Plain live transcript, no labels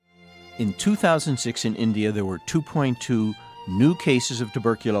In 2006 in India, there were 2.2 new cases of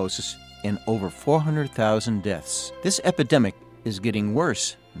tuberculosis and over 400,000 deaths. This epidemic is getting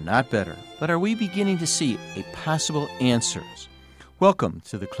worse, not better. But are we beginning to see a possible answers? Welcome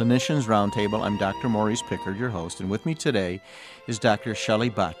to the Clinicians Roundtable. I'm Dr. Maurice Pickard, your host, and with me today is Dr. Shelley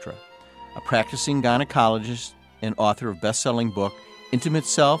Batra, a practicing gynecologist and author of best-selling book, Intimate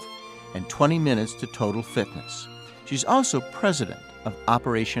Self and 20 Minutes to Total Fitness. She's also president of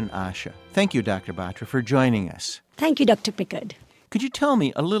Operation Asha. Thank you, Dr. Batra, for joining us. Thank you, Dr. Pickard. Could you tell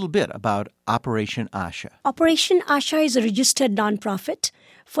me a little bit about Operation Asha? Operation Asha is a registered nonprofit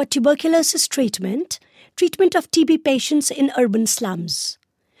for tuberculosis treatment of TB patients in urban slums.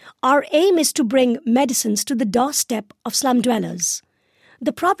 Our aim is to bring medicines to the doorstep of slum dwellers.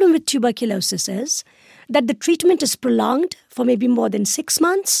 The problem with tuberculosis is that the treatment is prolonged for maybe more than 6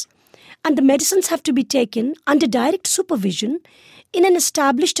 months, and the medicines have to be taken under direct supervision in an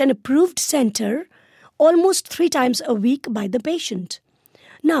established and approved center almost 3 times a week by the patient.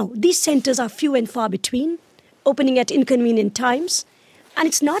 Now, these centers are few and far between, opening at inconvenient times, and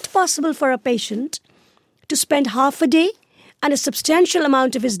it's not possible for a patient to spend half a day and a substantial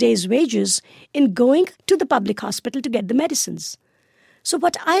amount of his day's wages in going to the public hospital to get the medicines. So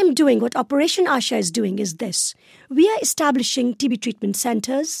what Operation Asha is doing is this. We are establishing TB treatment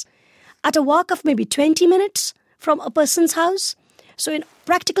centers at a walk of maybe 20 minutes from a person's house. So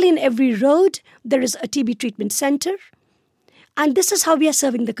practically in every road, there is a TB treatment center. And this is how we are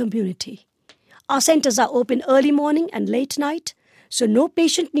serving the community. Our centers are open early morning and late night, so no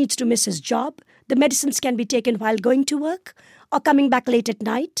patient needs to miss his job. The medicines can be taken while going to work or coming back late at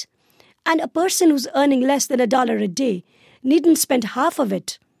night. And a person who's earning less than $1 a day needn't spend half of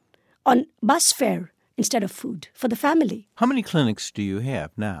it on bus fare instead of food for the family. How many clinics do you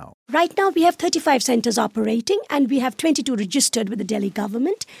have now? Right now, we have 35 centers operating, and we have 22 registered with the Delhi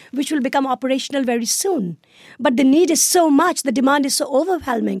government, which will become operational very soon. But the need is so much, the demand is so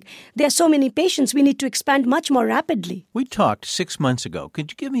overwhelming. There are so many patients, we need to expand much more rapidly. We talked 6 months ago.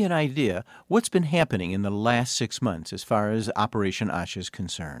 Could you give me an idea what's been happening in the last 6 months as far as Operation Asha is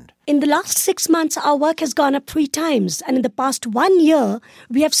concerned? In the last 6 months, our work has gone up 3 times, and in the past 1 year,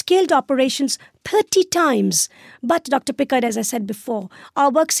 we have scaled operations 30 times. But, Dr. Pickard, as I said before,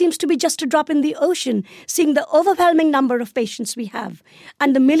 our work seems to be just a drop in the ocean, seeing the overwhelming number of patients we have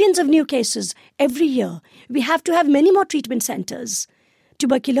and the millions of new cases every year. We have to have many more treatment centers.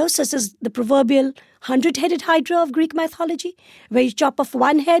 Tuberculosis is the proverbial 100-headed hydra of Greek mythology, where you chop off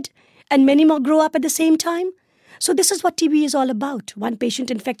one head and many more grow up at the same time. So this is what TB is all about. One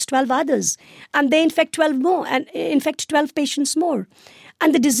patient infects 12 others, and they infect 12 more, and infect 12 patients more.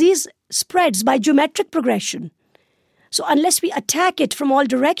 And the disease spreads by geometric progression. So unless we attack it from all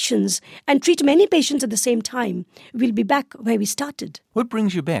directions and treat many patients at the same time, we'll be back where we started. What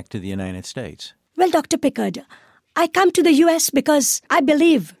brings you back to the United States? Well, Dr. Pickard, I come to the U.S. because I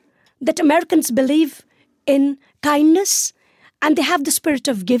believe that Americans believe in kindness, and they have the spirit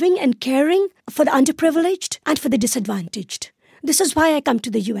of giving and caring for the underprivileged and for the disadvantaged. This is why I come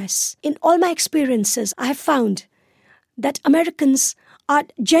to the U.S. In all my experiences, I have found that Americans are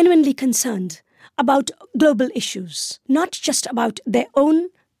genuinely concerned about global issues, not just about their own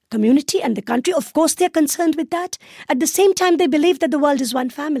community and the country. Of course, they're concerned with that. At the same time, they believe that the world is one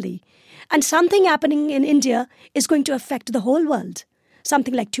family. And something happening in India is going to affect the whole world.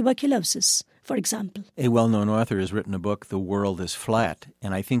 Something like tuberculosis, for example. A well-known author has written a book, The World is Flat,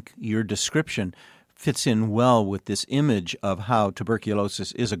 and I think your description fits in well with this image of how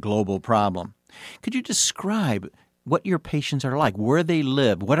tuberculosis is a global problem. Could you describe what your patients are like, where they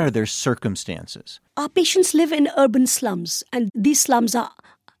live, what are their circumstances? Our patients live in urban slums, and these slums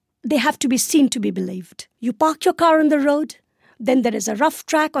they have to be seen to be believed. You park your car on the road, then there is a rough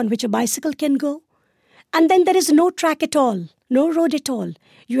track on which a bicycle can go, and then there is no track at all, no road at all.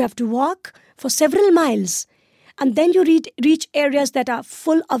 You have to walk for several miles, and then you reach areas that are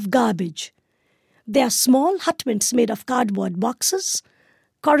full of garbage. They are small hutments made of cardboard boxes,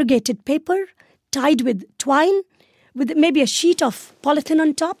 corrugated paper, tied with twine, with maybe a sheet of polythene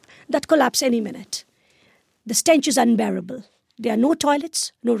on top that collapse any minute. The stench is unbearable. There are no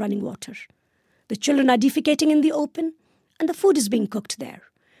toilets, no running water. The children are defecating in the open, and the food is being cooked there.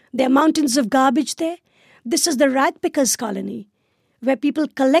 There are mountains of garbage there. This is the rag pickers colony, where people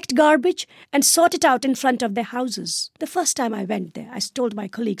collect garbage and sort it out in front of their houses. The first time I went there, I told my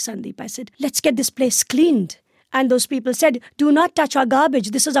colleague Sandeep, I said, let's get this place cleaned. And those people said, do not touch our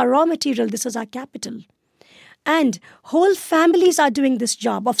garbage. This is our raw material. This is our capital. And whole families are doing this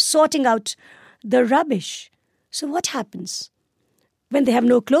job of sorting out the rubbish. So what happens? When they have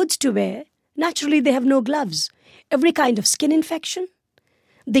no clothes to wear, naturally they have no gloves. Every kind of skin infection.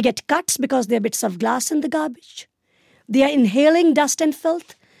 They get cuts because there are bits of glass in the garbage. They are inhaling dust and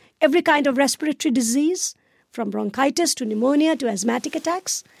filth, every kind of respiratory disease, from bronchitis to pneumonia to asthmatic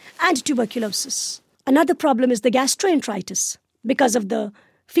attacks, and tuberculosis. Another problem is the gastroenteritis because of the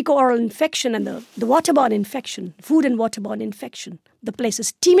fecal-oral infection and the waterborne infection, food and waterborne infection. The place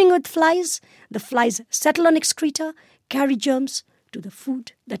is teeming with flies. The flies settle on excreta, carry germs to the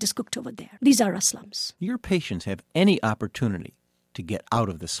food that is cooked over there. These are our slums. Your patients have any opportunity to get out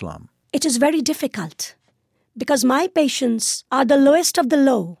of the slum? It is very difficult because my patients are the lowest of the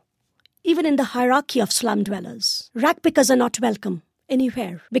low, even in the hierarchy of slum dwellers. Rag pickers are not welcome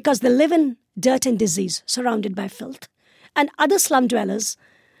anywhere because they live in dirt and disease, surrounded by filth. And other slum dwellers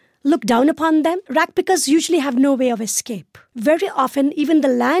look down upon them. Rag pickers usually have no way of escape. Very often, even the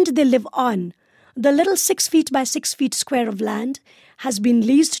land they live on, the little 6 feet by 6 feet square of land, has been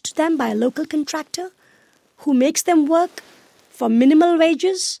leased to them by a local contractor who makes them work for minimal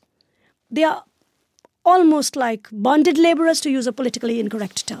wages. They are almost like bonded laborers, to use a politically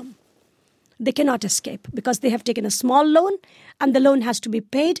incorrect term. They cannot escape because they have taken a small loan and the loan has to be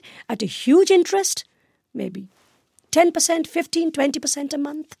paid at a huge interest, maybe 10%, 15, 20% a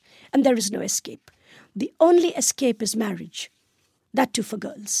month, and there is no escape. The only escape is marriage, that too for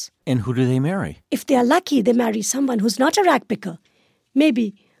girls. And who do they marry? If they are lucky, they marry someone who's not a rag picker,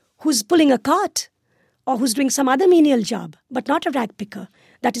 maybe who's pulling a cart or who's doing some other menial job, but not a rag picker.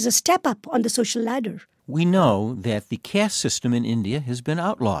 That is a step up on the social ladder. We know that the caste system in India has been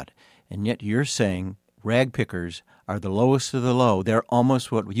outlawed, and yet you're saying rag pickers are the lowest of the low. They're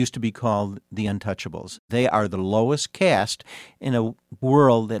almost what used to be called the untouchables. They are the lowest caste in a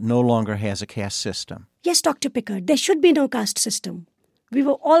world that no longer has a caste system. Yes, Dr. Pickard, there should be no caste system. We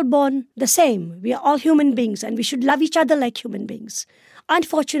were all born the same. We are all human beings and we should love each other like human beings.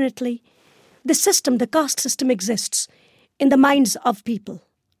 Unfortunately, the system, the caste system exists in the minds of people,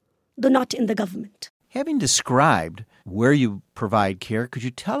 though not in the government. Having described where you provide care, could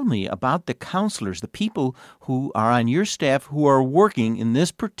you tell me about the counselors, the people who are on your staff who are working in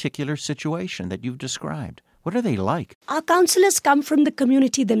this particular situation that you've described? What are they like? Our counselors come from the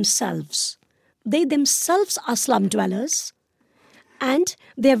community themselves. They themselves are slum dwellers, and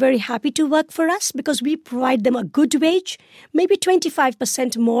they are very happy to work for us because we provide them a good wage, maybe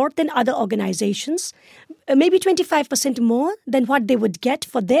 25% more than other organizations, maybe 25% more than what they would get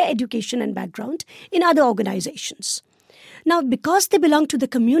for their education and background in other organizations. Now, because they belong to the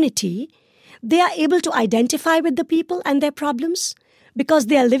community, they are able to identify with the people and their problems. Because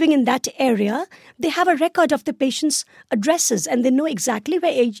they are living in that area, they have a record of the patient's addresses and they know exactly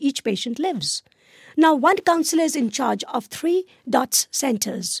where each patient lives. Now, one counselor is in charge of 3 DOTS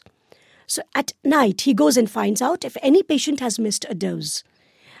centers. So at night, he goes and finds out if any patient has missed a dose.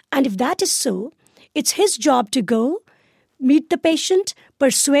 And if that is so, it's his job to go, meet the patient,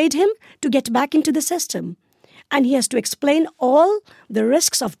 persuade him to get back into the system. And he has to explain all the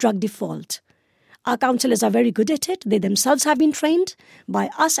risks of drug default. Our counselors are very good at it. They themselves have been trained by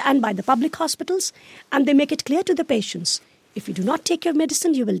us and by the public hospitals, and they make it clear to the patients, if you do not take your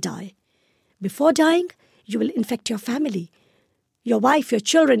medicine, you will die. Before dying, you will infect your family, your wife, your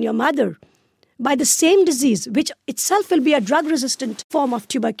children, your mother, by the same disease, which itself will be a drug-resistant form of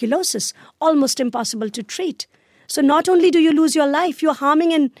tuberculosis, almost impossible to treat. So not only do you lose your life, you're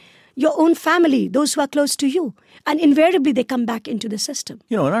harming your own family, those who are close to you. And invariably, they come back into the system.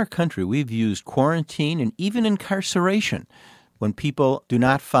 You know, in our country, we've used quarantine and even incarceration when people do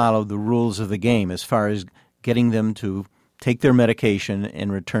not follow the rules of the game as far as getting them to take their medication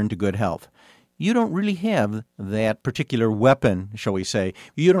and return to good health. You don't really have that particular weapon, shall we say.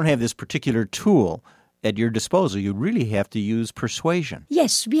 You don't have this particular tool at your disposal. You really have to use persuasion.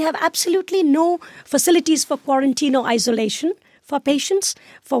 Yes, we have absolutely no facilities for quarantine or isolation for patients.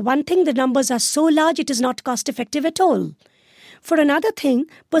 For one thing, the numbers are so large, it is not cost-effective at all. For another thing,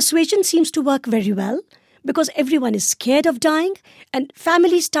 persuasion seems to work very well because everyone is scared of dying and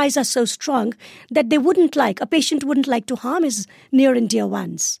family ties are so strong that a patient wouldn't like to harm his near and dear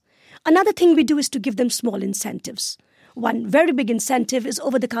ones. Another thing we do is to give them small incentives. One very big incentive is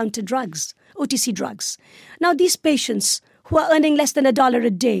over-the-counter drugs, OTC drugs. Now, these patients who are earning less than $1 a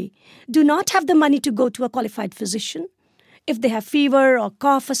day do not have the money to go to a qualified physician if they have fever or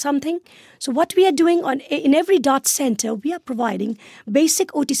cough or something. So what we are doing in every DOT center, we are providing basic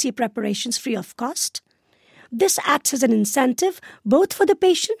OTC preparations free of cost. This acts as an incentive both for the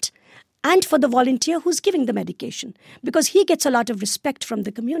patient and for the volunteer who's giving the medication, because he gets a lot of respect from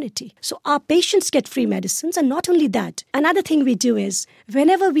the community. So our patients get free medicines, and not only that, another thing we do is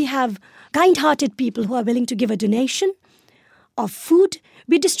whenever we have kind-hearted people who are willing to give a donation of food,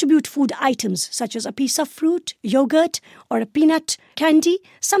 we distribute food items such as a piece of fruit, yogurt, or a peanut candy,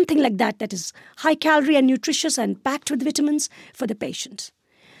 something like that is high calorie and nutritious and packed with vitamins for the patient.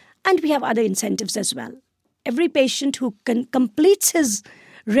 And we have other incentives as well. Every patient who completes his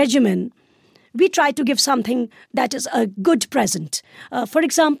regimen, we try to give something that is a good present. For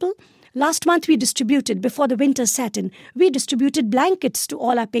example, last month we distributed, before the winter set in, we distributed blankets to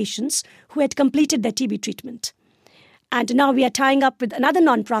all our patients who had completed their TB treatment. And now we are tying up with another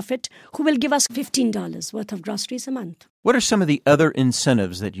nonprofit who will give us $15 worth of groceries a month. What are some of the other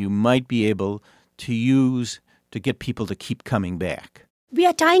incentives that you might be able to use to get people to keep coming back? We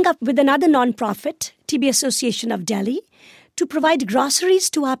are tying up with another nonprofit, TB Association of Delhi, to provide groceries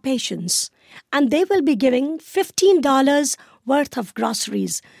to our patients. And they will be giving $15 worth of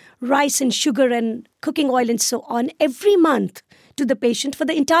groceries, rice and sugar and cooking oil and so on, every month to the patient for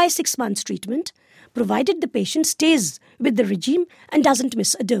the entire 6 months treatment, provided the patient stays with the regime and doesn't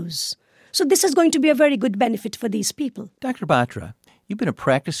miss a dose. So this is going to be a very good benefit for these people. Dr. Batra, you've been a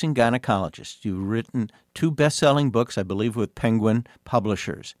practicing gynecologist. You've written 2 best-selling books, I believe, with Penguin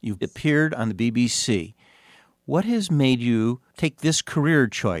Publishers. You've appeared on the BBC. What has made you take this career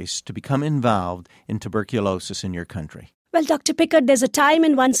choice to become involved in tuberculosis in your country? Well, Dr. Pickard, there's a time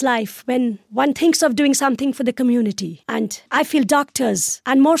in one's life when one thinks of doing something for the community. And I feel doctors,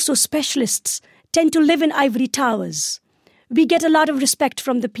 and more so specialists, tend to live in ivory towers. We get a lot of respect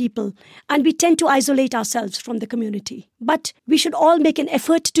from the people, and we tend to isolate ourselves from the community. But we should all make an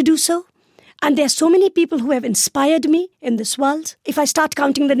effort to do so. And there are so many people who have inspired me in this world. If I start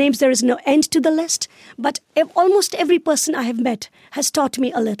counting the names, there is no end to the list. But almost every person I have met has taught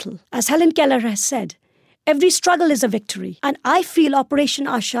me a little. As Helen Keller has said, every struggle is a victory. And I feel Operation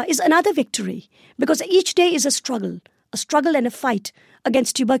Asha is another victory, because each day is a struggle and a fight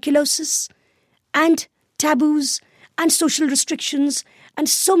against tuberculosis and taboos and social restrictions and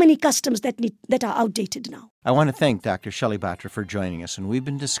so many customs that are outdated now. I want to thank Dr. Shelley Batra for joining us, and we've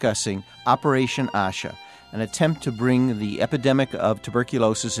been discussing Operation Asha, an attempt to bring the epidemic of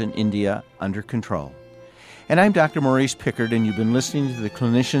tuberculosis in India under control. And I'm Dr. Maurice Pickard, and you've been listening to the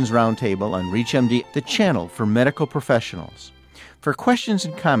Clinicians Roundtable on ReachMD, the channel for medical professionals. For questions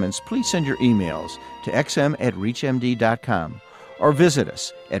and comments, please send your emails to xm@reachmd.com or visit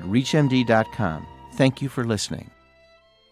us at reachmd.com. Thank you for listening.